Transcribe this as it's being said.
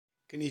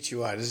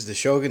Konnichiwa, this is the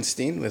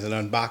Shogunstein with an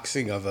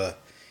unboxing of a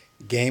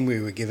game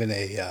we were given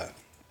a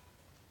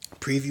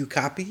preview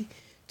copy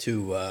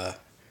to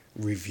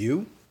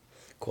review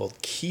called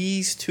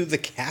Keys to the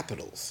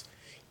Capitals,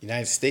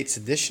 United States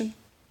Edition.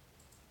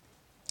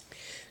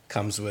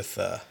 Comes with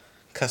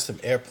custom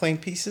airplane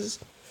pieces.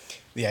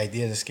 The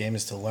idea of this game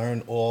is to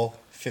learn all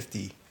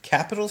 50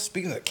 capitals.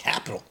 Speaking of the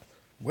capital,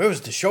 where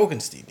was the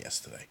Shogunstein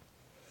yesterday?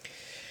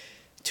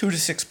 2 to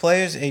 6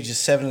 players, ages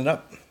 7 and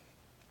up.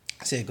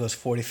 I say it goes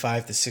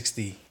 45 to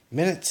 60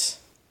 minutes.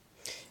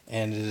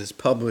 And it is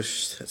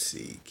published, let's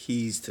see,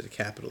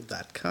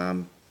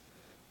 keystothecapital.com.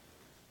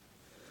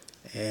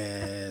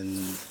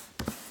 And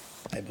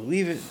I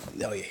believe it,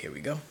 oh yeah, here we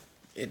go.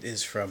 It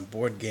is from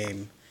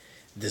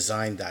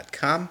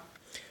boardgamedesign.com.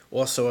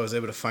 Also, I was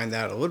able to find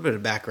out a little bit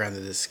of background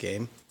of this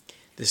game.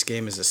 This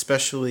game is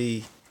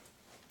especially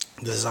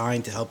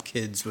designed to help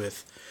kids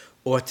with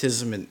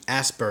autism and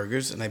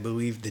Asperger's. And I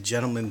believe the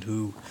gentleman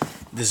who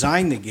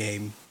designed the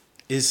game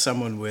is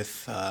someone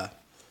with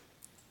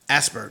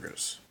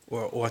Asperger's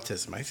or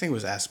autism. I think it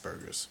was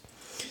Asperger's.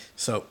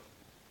 So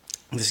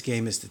this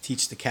game is to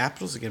teach the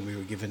capitals. Again, we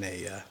were given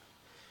a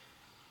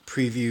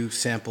preview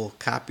sample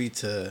copy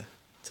to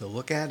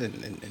look at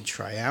and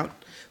try out.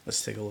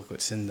 Let's take a look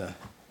what's in the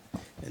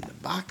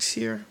box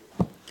here.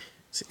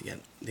 So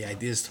again, the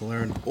idea is to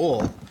learn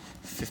all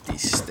 50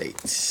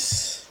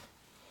 states.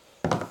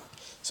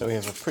 So we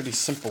have a pretty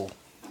simple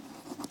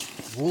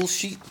rule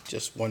sheet,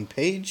 just one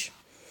page.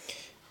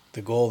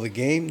 The goal of the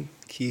game,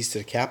 Keys to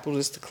the Capital,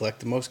 is to collect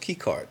the most key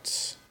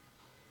cards.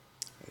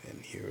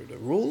 And here are the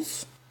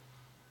rules.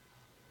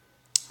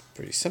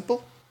 Pretty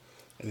simple.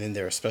 And then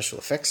there are special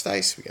effects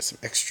dice. We got some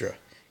extra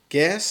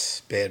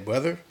gas, bad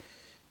weather,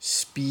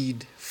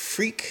 speed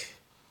freak,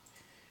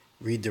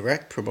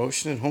 redirect,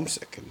 promotion, and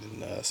homesick. And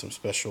then some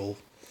special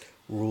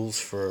rules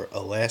for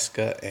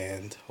Alaska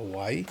and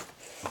Hawaii.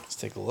 Let's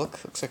take a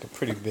look. Looks like a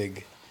pretty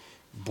big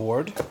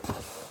board.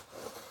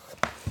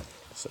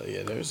 So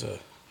yeah, there's a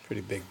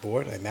pretty big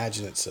board. I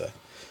imagine it's a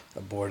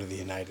board of the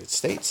United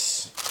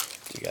States.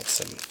 You got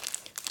some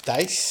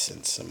dice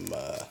and some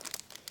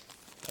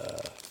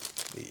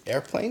the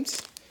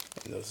airplanes.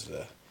 And those are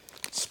the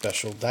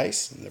special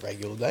dice and the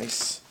regular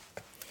dice.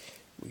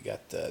 We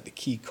got the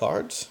key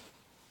cards.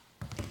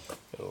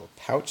 Got a little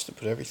pouch to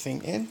put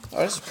everything in.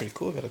 Oh, this is pretty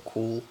cool. Got a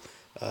cool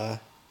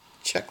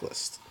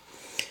checklist.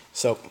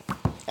 So,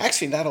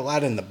 actually not a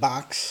lot in the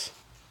box.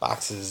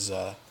 Box is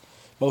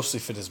mostly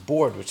for this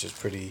board, which is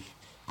pretty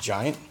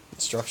giant.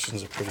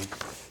 Instructions are pretty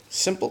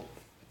simple.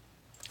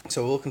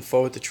 So we're looking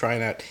forward to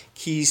trying out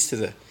Keys to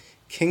the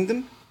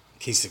Kingdom.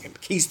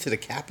 Keys to the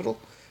Capital.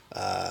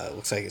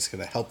 Looks like it's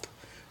going to help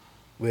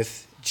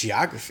with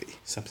geography.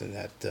 Something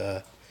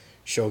that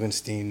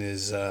Shogunstein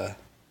is a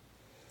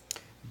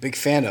big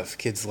fan of.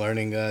 Kids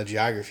learning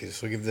geography.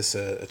 So we'll give this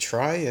a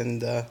try,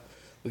 and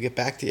we'll get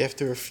back to you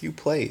after a few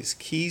plays.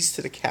 Keys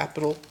to the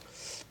Capital,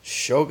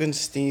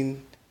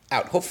 Shogunstein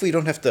out. Hopefully you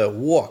don't have to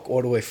walk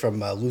all the way from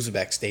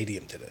Loserback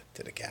Stadium to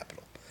the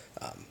Capitol.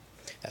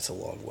 That's a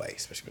long way,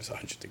 especially when it's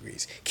 100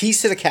 degrees.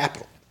 Keys to the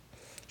Capital,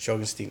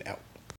 Shogunstein out.